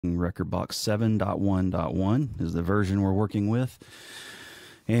Rekordbox 7.1.1 is the version we're working with.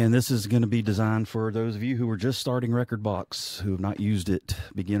 And this is going to be designed for those of you who are just starting Rekordbox, who have not used it,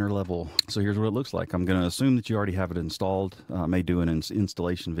 beginner level. So here's what it looks like. I'm going to assume that you already have it installed. I may do an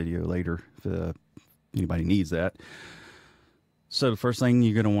installation video later if anybody needs that. So the first thing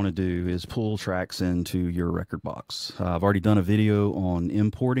you're going to want to do is pull tracks into your Rekordbox. I've already done a video on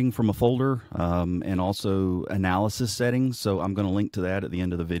importing from a folder and also analysis settings, so I'm going to link to that at the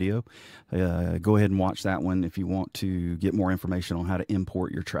end of the video. Go ahead and watch that one if you want to get more information on how to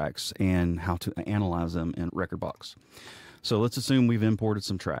import your tracks and how to analyze them in Rekordbox. So let's assume we've imported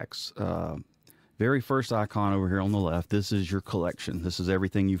some tracks. Very first icon over here on the left, this is your collection. This is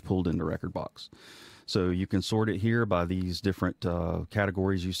everything you've pulled into Rekordbox. So you can sort it here by these different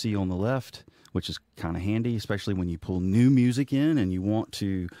categories you see on the left, which is kind of handy, especially when you pull new music in and you want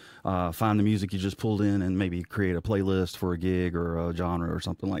to find the music you just pulled in and maybe create a playlist for a gig or a genre or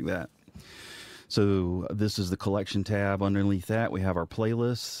something like that. So this is the collection tab. Underneath that, we have our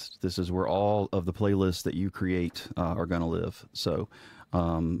playlists. This is where all of the playlists that you create are going to live. So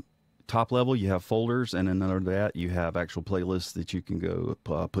top level, you have folders, and then under that, you have actual playlists that you can go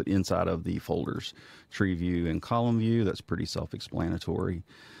put inside of the folders. Tree view and column view, that's pretty self-explanatory.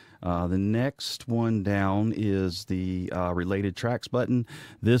 The next one down is the related tracks button.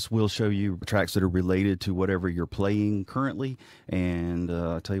 This will show you tracks that are related to whatever you're playing currently. And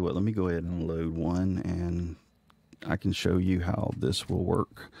I'll tell you what, let me go ahead and load one, and I can show you how this will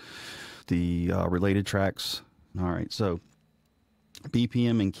work. The related tracks. All right, so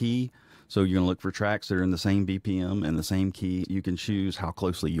BPM and key. So you're going to look for tracks that are in the same BPM and the same key. You can choose how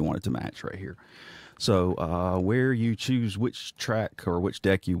closely you want it to match right here. So where you choose which track or which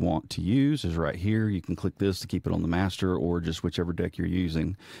deck you want to use is right here. You can click this to keep it on the master or just whichever deck you're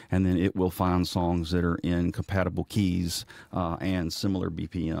using. And then it will find songs that are in compatible keys and similar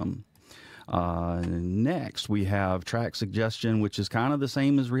BPM. Next, we have track suggestion, which is kind of the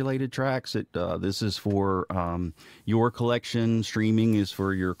same as related tracks. This is for your collection. Streaming is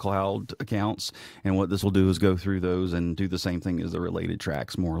for your cloud accounts. And what this will do is go through those and do the same thing as the related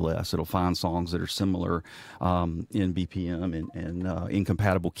tracks, more or less. It'll find songs that are similar in BPM and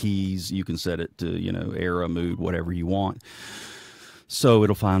incompatible keys. You can set it to, era, mood, whatever you want. So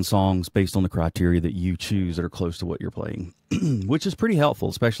it'll find songs based on the criteria that you choose that are close to what you're playing, which is pretty helpful,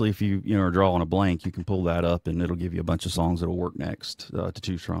 especially if you are drawing a blank. You can pull that up and it'll give you a bunch of songs that'll work next to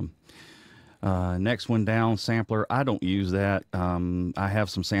choose from. Next one down, sampler. I don't use that. I have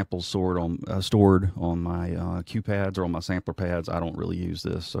some samples stored on my cue pads or on my sampler pads. I don't really use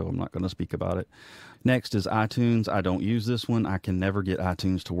this, so I'm not going to speak about it. Next is iTunes. I don't use this one. I can never get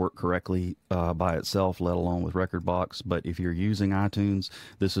iTunes to work correctly by itself, let alone with Rekordbox. But if you're using iTunes,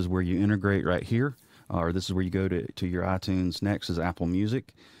 this is where you integrate right here, or this is where you go to your iTunes. Next is Apple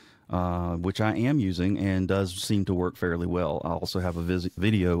Music, which I am using and does seem to work fairly well. I also have a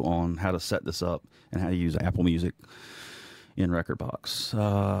video on how to set this up and how to use Apple Music in Rekordbox.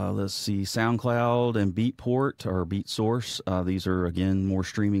 Let's see, SoundCloud and Beatport or BeatSource. These are, again, more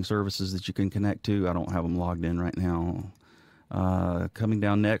streaming services that you can connect to. I don't have them logged in right now. Coming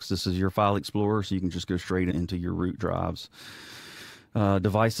down next, this is your File Explorer, so you can just go straight into your root drives.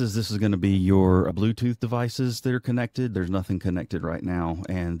 Devices, this is going to be your Bluetooth devices that are connected. There's nothing connected right now.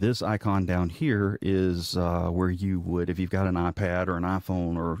 And this icon down here is where you would, if you've got an iPad or an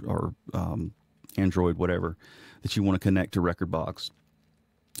iPhone or Android, whatever, that you want to connect to Rekordbox.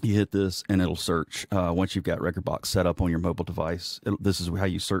 You hit this and it'll search. Once you've got Rekordbox set up on your mobile device, this is how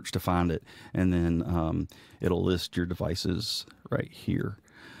you search to find it. And then it'll list your devices right here.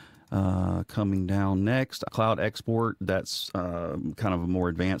 Coming down next, cloud export. That's kind of a more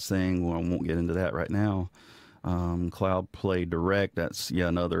advanced thing. Well, I won't get into that right now. Cloud Play Direct, that's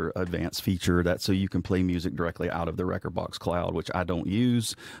another advanced feature. That's so you can play music directly out of the Rekordbox cloud, which I don't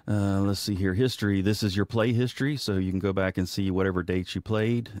use. Let's see here, history. This is your play history, so you can go back and see whatever dates you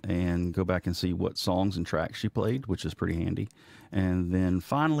played and go back and see what songs and tracks you played, which is pretty handy. And then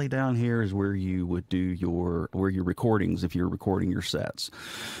finally down here is where you would do your recordings if you're recording your sets.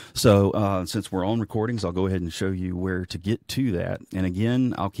 So since we're on recordings, I'll go ahead and show you where to get to that. And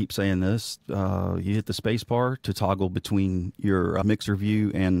again, I'll keep saying this, you hit the space bar to toggle between your mixer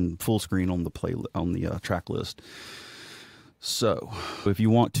view and full screen on the track list. So if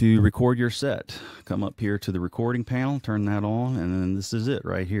you want to record your set, come up here to the recording panel, turn that on, and then this is it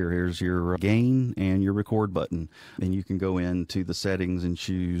right here. Here's your gain and your record button. And you can go into the settings and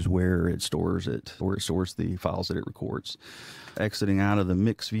choose where it stores the files that it records. Exiting out of the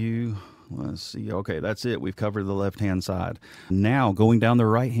mix view, let's see. Okay, that's it. We've covered the left-hand side. Now going down the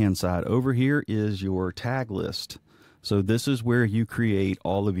right-hand side, over here is your tag list. So this is where you create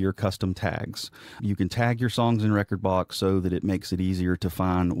all of your custom tags. You can tag your songs in Rekordbox so that it makes it easier to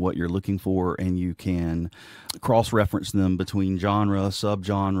find what you're looking for, and you can cross-reference them between genre,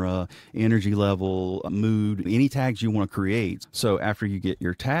 subgenre, energy level, mood, any tags you want to create. So after you get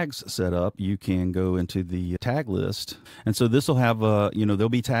your tags set up, you can go into the tag list. And so this will have, there'll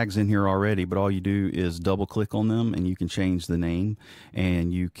be tags in here already, but all you do is double click on them and you can change the name,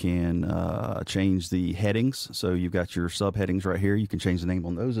 and you can change the headings. So you've got your subheadings right here. You can change the name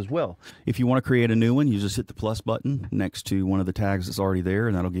on those as well. If you want to create a new one, you just hit the plus button next to one of the tags that's already there,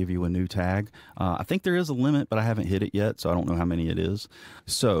 and that'll give you a new tag. I think there is a limit, but I haven't hit it yet, so I don't know how many it is.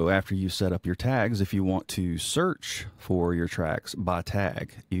 So after you set up your tags, if you want to search for your tracks by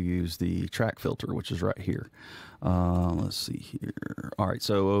tag, you use the track filter, which is right here. Let's see here. All right,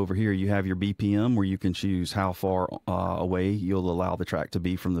 so over here you have your BPM, where you can choose how far away you'll allow the track to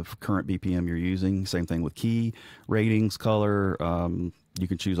be from the current BPM you're using. Same thing with key, ratings, color. You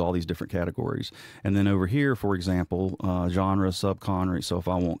can choose all these different categories. And then over here, for example, genre, subgenre. So if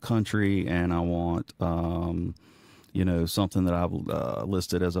I want country and I want something that I've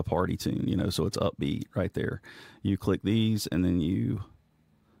listed as a party tune, so it's upbeat right there. You click these and then you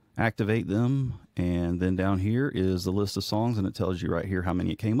activate them, and then down here is the list of songs, and it tells you right here how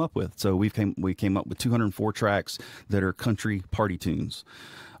many it came up with. So we came up with 204 tracks that are country party tunes.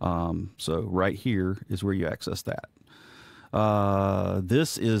 So right here is where you access that.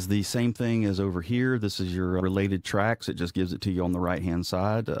 This is the same thing as over here. This is your related tracks. It just gives it to you on the right hand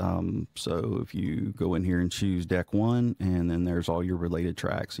side. So if you go in here and choose deck 1, and then there's all your related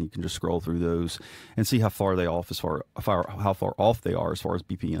tracks, and you can just scroll through those and see how far they off how far off they are as far as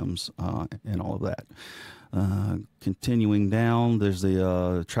BPMs and all of that. Continuing down, there's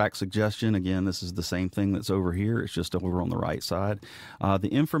the track suggestion. Again, this is the same thing that's over here. It's just over on the right side. The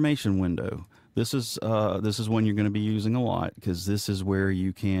information window. This is one you're going to be using a lot, because this is where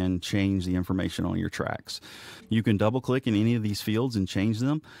you can change the information on your tracks. You can double click in any of these fields and change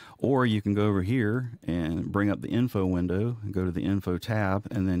them, or you can go over here and bring up the info window and go to the info tab,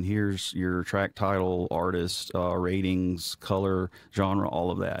 and then here's your track title, artist, ratings, color, genre, all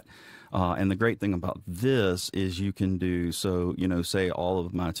of that. And the great thing about this is you can do, so, say all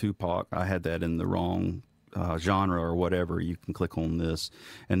of my Tupac, I had that in the wrong genre or whatever. You can click on this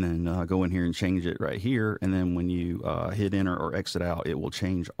and then go in here and change it right here, and then when you hit enter or exit out, it will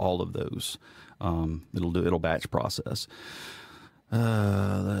change all of those. It'll batch process.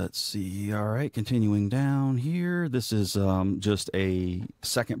 Let's see. All right, continuing down here, this is just a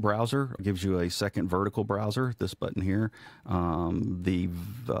second browser. It gives you a second vertical browser, this button here. The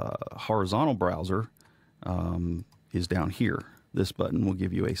horizontal browser is down here. This button will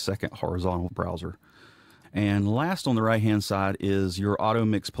give you a second horizontal browser. And last on the right hand side is your auto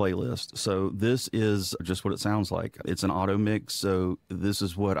mix playlist. So this is just what it sounds like. It's an auto mix. So this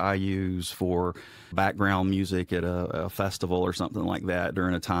is what I use for background music at a festival or something like that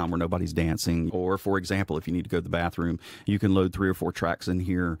during a time where nobody's dancing. Or for example, if you need to go to the bathroom, you can load 3 or 4 tracks in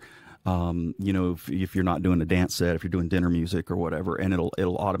here. If you're not doing a dance set, if you're doing dinner music or whatever, and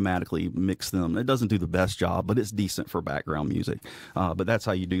it'll automatically mix them. It doesn't do the best job, but it's decent for background music. But that's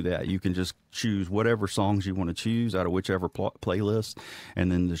how you do that. You can just choose whatever songs you want to choose out of whichever playlist,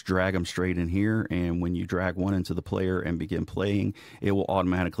 and then just drag them straight in here. And when you drag one into the player and begin playing, it will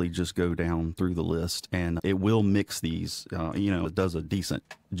automatically just go down through the list, and it will mix these. It does a decent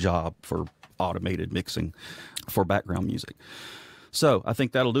job for automated mixing for background music. So I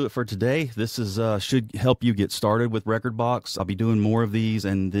think that'll do it for today. This is should help you get started with Rekordbox. I'll be doing more of these,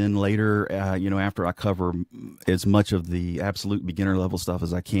 and then later, after I cover as much of the absolute beginner level stuff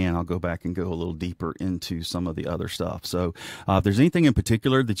as I can, I'll go back and go a little deeper into some of the other stuff. So if there's anything in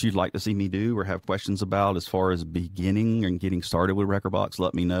particular that you'd like to see me do or have questions about as far as beginning and getting started with Rekordbox,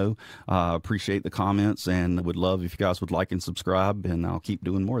 let me know. Appreciate the comments, and would love if you guys would like and subscribe, and I'll keep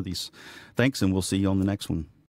doing more of these. Thanks, and we'll see you on the next one.